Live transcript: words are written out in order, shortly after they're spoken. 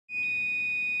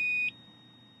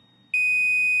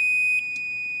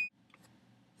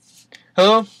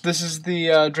Hello, this is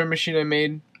the drum machine I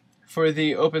made for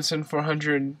the OpenSyn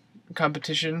 400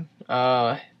 competition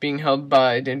being held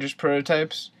by Dangerous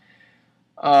Prototypes.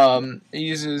 It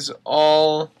uses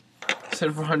all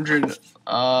Syn 400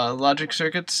 logic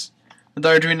circuits. The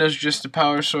Arduino is just a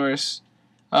power source,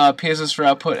 pieces for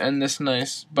output, and this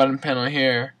nice button panel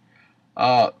here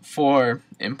for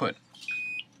input.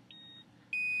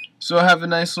 So I have a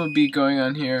nice little beat going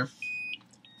on here.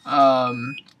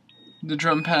 The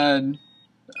drum pad,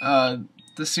 the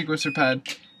sequencer pad,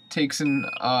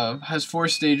 has 4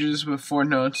 stages with 4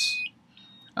 notes.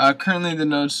 Currently, the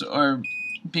notes are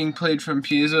being played from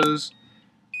piezos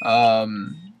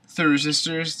through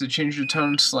resistors to change the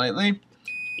tone slightly.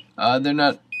 They're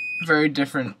not very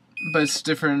different, but it's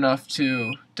different enough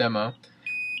to demo.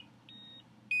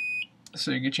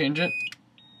 So you can change it.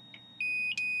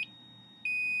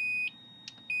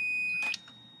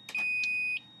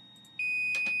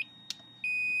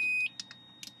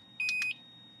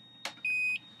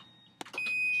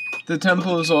 The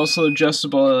tempo is also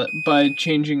adjustable by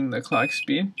changing the clock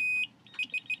speed.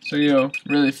 So you go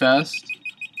really fast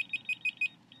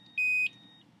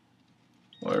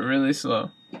or really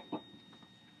slow.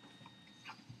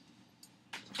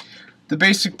 The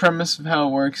basic premise of how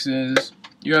it works is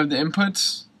you have the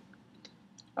inputs,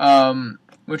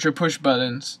 which are push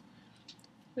buttons.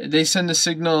 They send a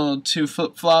signal to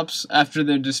flip-flops after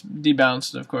they're just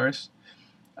debounced, of course,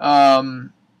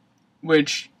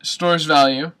 which stores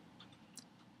value.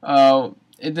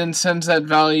 It then sends that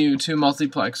value to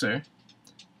multiplexer,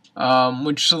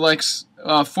 which selects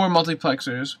 4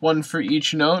 multiplexers, 1 for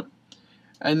each note,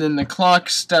 and then the clock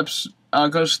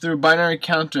goes through a binary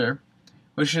counter,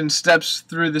 which then steps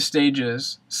through the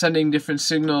stages, sending different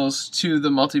signals to the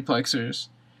multiplexers,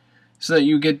 so that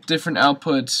you get different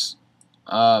outputs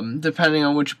depending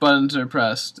on which buttons are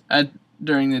pressed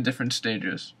during the different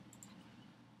stages.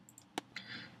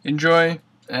 Enjoy,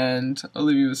 and I'll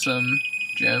leave you with some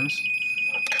jams.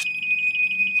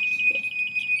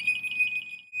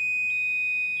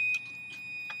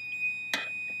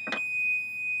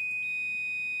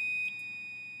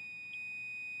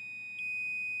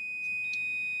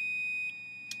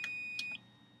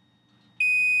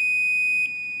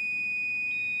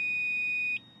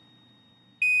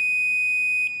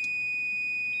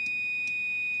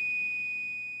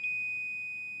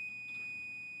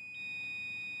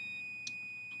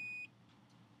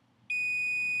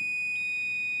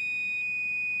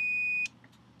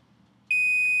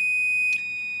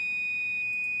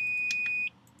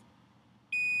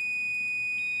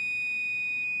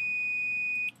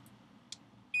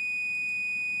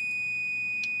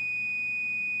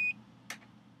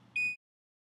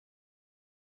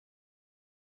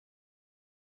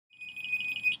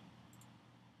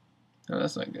 Oh,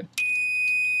 that's not good.